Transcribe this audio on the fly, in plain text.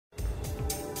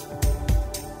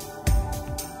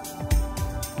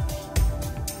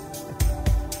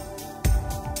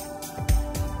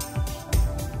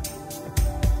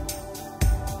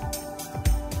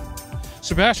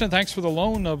Sebastien, thanks for the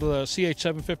loan of the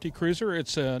CH-750 Cruzer.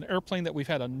 It's an airplane that we've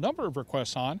had a number of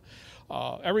requests on.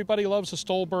 Everybody loves a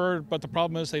STOL bird, but the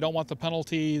problem is they don't want the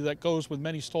penalty that goes with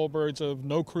many STOL birds of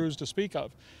no cruise to speak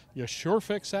of. You sure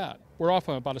fix that. We're off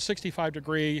on about a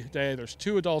 65-degree day. There's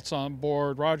 2 adults on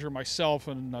board, Roger, myself,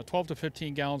 and 12 to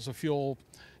 15 gallons of fuel.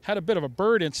 Had a bit of a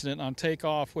bird incident on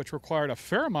takeoff, which required a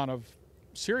fair amount of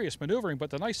serious maneuvering, but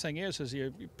the nice thing is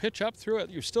you pitch up through it,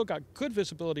 you've still got good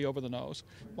visibility over the nose.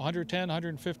 110,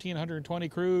 115, 120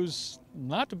 cruise,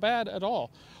 not bad at all.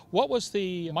 What was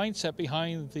the mindset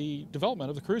behind the development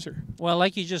of the Cruzer? Well,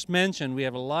 like you just mentioned, we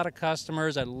have a lot of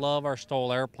customers that love our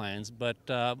STOL airplanes, but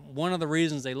one of the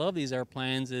reasons they love these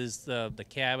airplanes is the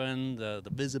cabin, the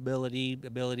visibility,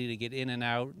 ability to get in and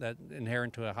out, that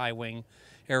inherent to a high-wing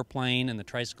airplane, and the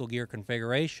tricycle gear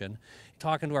configuration.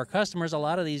 Talking to our customers, a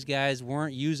lot of these guys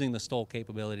weren't using the STOL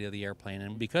capability of the airplane,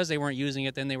 and because they weren't using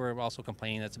it, then they were also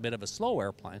complaining that's a bit of a slow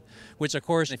airplane, which of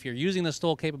course, if you're using the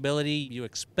STOL capability, you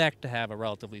expect to have a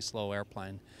relatively slow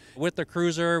airplane. With the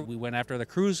Cruzer, we went after the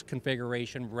cruise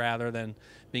configuration rather than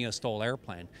being a STOL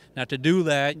airplane. Now, to do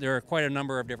that, there are quite a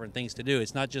number of different things to do.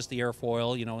 It's not just the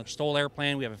airfoil. You know, a STOL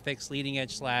airplane, we have a fixed leading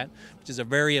edge slat, which is a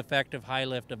very effective high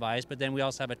lift device, but then we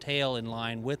also have a tail in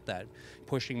line with that.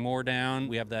 Pushing more down,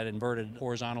 we have that inverted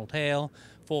horizontal tail,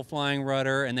 full flying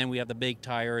rudder, and then we have the big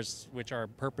tires, which are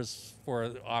purpose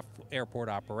for off-airport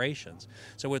operations.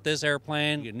 So with this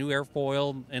airplane, you get new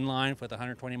airfoil in line with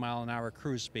 120 mile an hour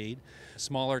cruise speed,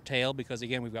 smaller tail because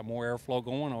again we've got more airflow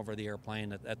going over the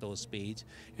airplane at those speeds,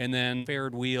 and then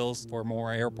faired wheels for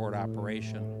more airport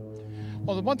operation.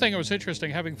 Well, the one thing that was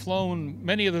interesting, having flown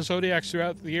many of the Zodiacs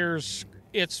throughout the years,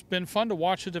 it's been fun to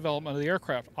watch the development of the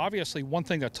aircraft. Obviously, one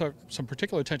thing that took some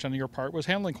particular attention on your part was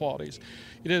handling qualities.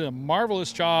 You did a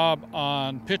marvelous job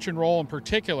on pitch and roll in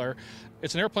particular.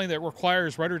 It's an airplane that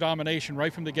requires rudder domination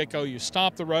right from the get-go. You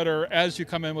stop the rudder as you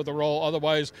come in with the roll,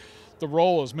 otherwise the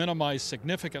roll is minimized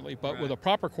significantly, but with a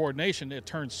proper coordination, it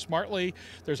turns smartly.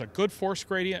 There's a good force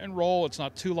gradient in roll, it's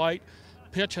not too light.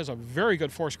 Pitch has a very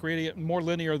good force gradient, more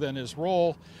linear than his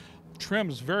roll.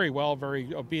 Trims very well,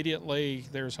 very obediently.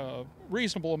 There's a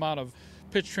reasonable amount of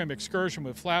pitch trim excursion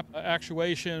with flap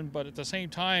actuation, but at the same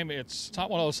time, it's not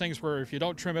one of those things where if you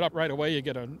don't trim it up right away, you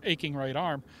get an aching right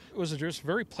arm. It was just a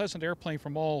very pleasant airplane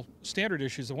from all standard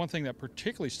issues. The one thing that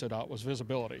particularly stood out was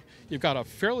visibility. You've got a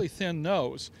fairly thin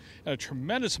nose and a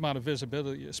tremendous amount of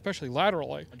visibility, especially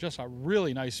laterally. Just a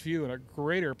really nice view and a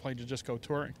great airplane to just go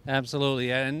touring.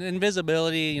 Absolutely, and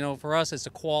visibility, you know, for us, it's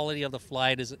the quality of the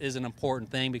flight is an important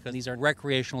thing because these are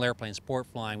recreational airplanes, sport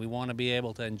flying. We want to be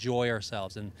able to enjoy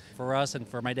ourselves, and for us and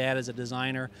for my dad as a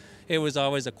designer, it was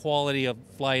always a quality of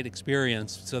flight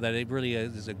experience so that it really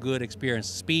is a good experience.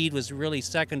 Speed was really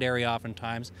secondary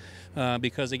oftentimes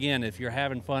because again, if you're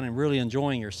having fun and really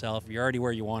enjoying yourself, you're already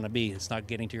where you want to be. It's not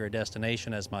getting to your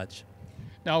destination as much.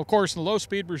 Now, of course, in the low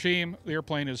speed regime, the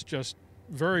airplane is just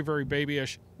very, very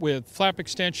babyish. With flap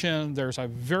extension, there's a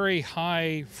very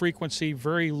high frequency,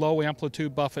 very low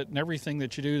amplitude buffet, and everything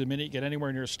that you do the minute you get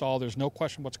anywhere near a stall, there's no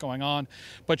question what's going on,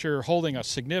 but you're holding a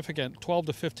significant 12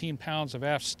 to 15 pounds of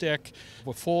aft stick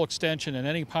with full extension and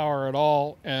any power at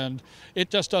all, and it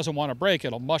just doesn't want to break.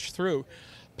 It'll mush through.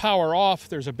 Power off,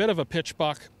 there's a bit of a pitch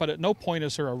buck, but at no point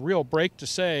is there a real break to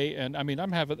say, and I mean,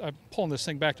 I'm pulling this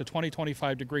thing back to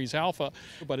 20-25 degrees alpha,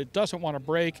 but it doesn't want to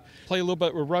break. Play a little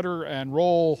bit with rudder and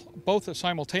roll both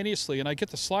simultaneously, and I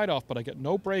get the slide off, but I get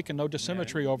no break and no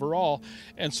dissymmetry overall,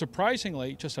 and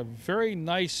surprisingly, just a very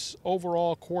nice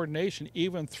overall coordination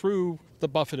even through the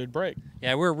buffeted brake.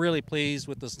 Yeah, we're really pleased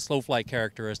with the slow flight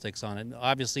characteristics on it.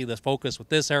 Obviously, the focus with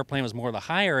this airplane was more the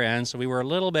higher end, so we were a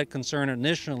little bit concerned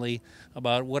initially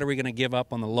about what are we going to give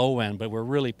up on the low end, but we're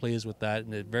really pleased with that.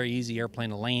 And a very easy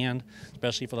airplane to land,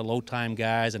 especially for the low time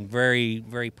guys, and very,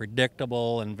 very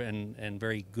predictable and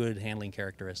very good handling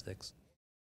characteristics.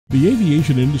 The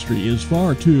aviation industry is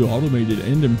far too automated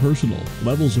and impersonal.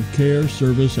 Levels of care,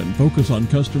 service, and focus on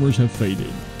customers have faded.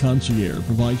 Concierge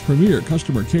provides premier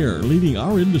customer care, leading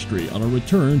our industry on a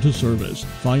return to service.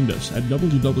 Find us at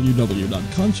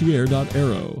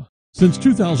www.concierge.aero. Since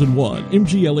 2001,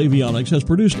 MGL Avionics has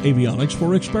produced avionics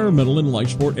for experimental and light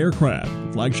sport aircraft.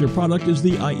 The flagship product is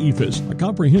the IEFIS, a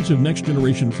comprehensive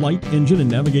next-generation flight, engine, and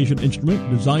navigation instrument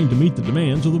designed to meet the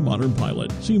demands of the modern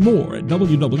pilot. See more at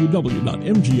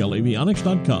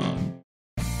www.mglavionics.com.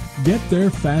 Get there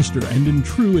faster and in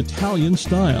true Italian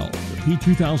style. The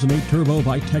P2008 Turbo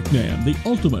by Tecnam, the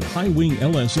ultimate high-wing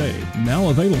LSA,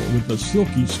 now available with the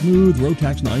silky smooth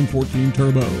Rotax 914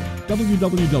 Turbo.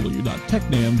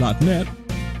 www.tecnam.net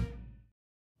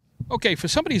Okay, for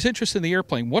somebody who's interested in the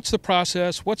airplane, what's the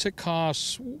process? What's it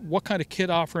cost? What kind of kit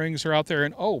offerings are out there?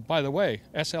 And oh, by the way,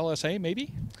 SLSA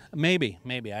maybe? Maybe.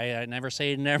 I never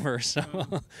say never. So,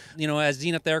 you know, as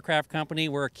Zenith Aircraft Company,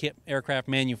 we're a kit aircraft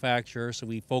manufacturer, so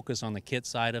we focus on the kit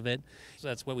side of it. So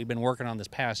that's what we've been working on this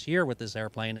past year with this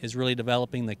airplane, is really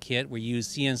developing the kit. We use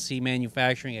CNC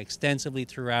manufacturing extensively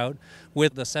throughout.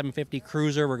 With the 750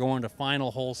 Cruzer, we're going to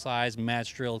final whole-size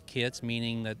match-drilled kits,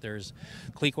 meaning that there's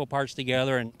Cleco parts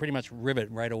together and pretty much rivet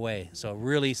right away. So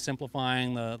really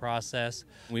simplifying the process.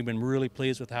 We've been really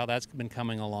pleased with how that's been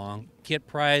coming along. Kit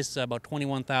price, about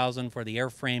 $21,000 for the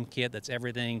airframe kit. That's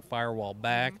everything firewall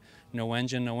back, no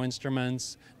engine, no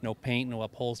instruments, no paint, no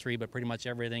upholstery, but pretty much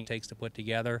everything it takes to put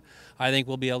together. I think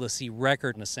we'll be able to see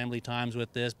record assembly times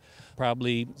with this,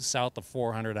 probably south of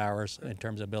 400 hours in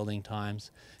terms of building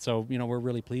times. So, you know, we're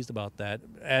really pleased about that.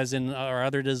 As in our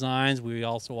other designs, we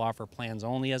also offer plans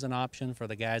only as an option for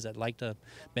the guys that like to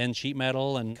bend sheet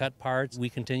metal and cut parts. We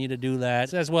continue to do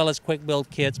that, as well as quick build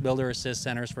kits, builder assist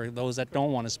centers for those that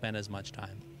don't want to spend as much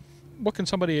time. What can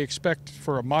somebody expect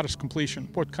for a modest completion?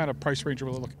 What kind of price range are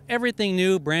we looking at? Everything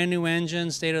new, brand new engine,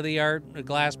 state-of-the-art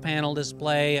glass panel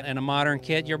display, and a modern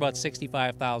kit, you're about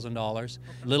 $65,000.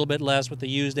 A little bit less with the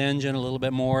used engine, a little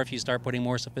bit more if you start putting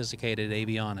more sophisticated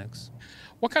avionics.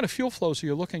 What kind of fuel flows are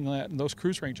you looking at in those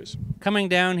cruise ranges? Coming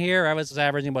down here, I was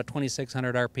averaging about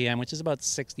 2,600 RPM, which is about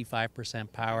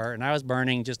 65% power, and I was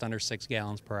burning just under 6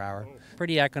 gallons per hour.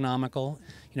 Pretty economical.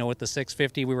 You know, with the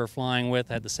 650 we were flying with,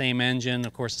 had the same engine.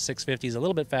 Of course, the 650 is a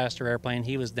little bit faster airplane.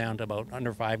 He was down to about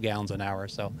under 5 gallons an hour.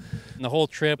 So the whole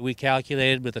trip, we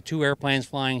calculated with the 2 airplanes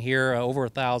flying here, over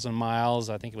 1,000 miles.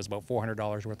 I think it was about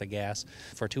 $400 worth of gas.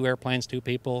 For 2 airplanes, 2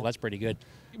 people, that's pretty good.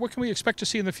 What can we expect to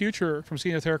see in the future from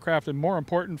Zenith Aircraft, and more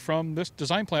important, from this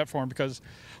design platform? Because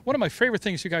one of my favorite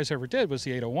things you guys ever did was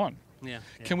the 801. Yeah.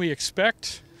 Can we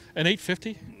expect an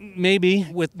 850? Maybe.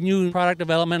 With new product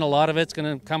development, a lot of it's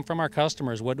going to come from our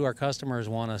customers. What do our customers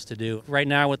want us to do? Right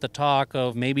now, with the talk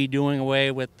of maybe doing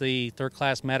away with the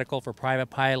third-class medical for private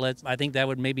pilots, I think that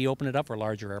would maybe open it up for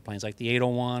larger airplanes like the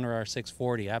 801 or our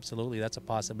 640. Absolutely, that's a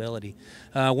possibility.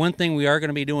 One thing we are going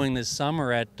to be doing this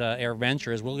summer at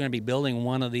AirVenture is we're going to be building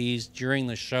one of these during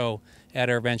the show at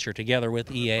AirVenture together with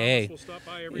EAA. We'll stop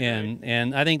by every day.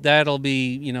 And I think that'll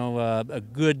be, you know, a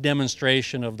good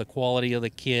demonstration of the quality of the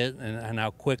kit and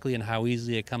how quickly and how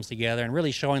easily it comes together, and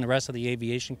really showing the rest of the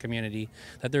aviation community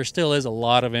that there still is a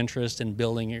lot of interest in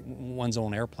building one's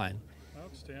own airplane.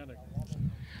 Outstanding.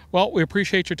 Well, we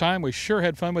appreciate your time. We sure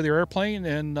had fun with your airplane,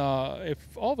 and if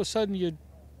all of a sudden you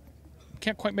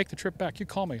can't quite make the trip back, you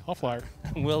call me. I'll fly her.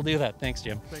 We'll do that. Thanks,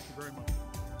 Jim. Thank you very much.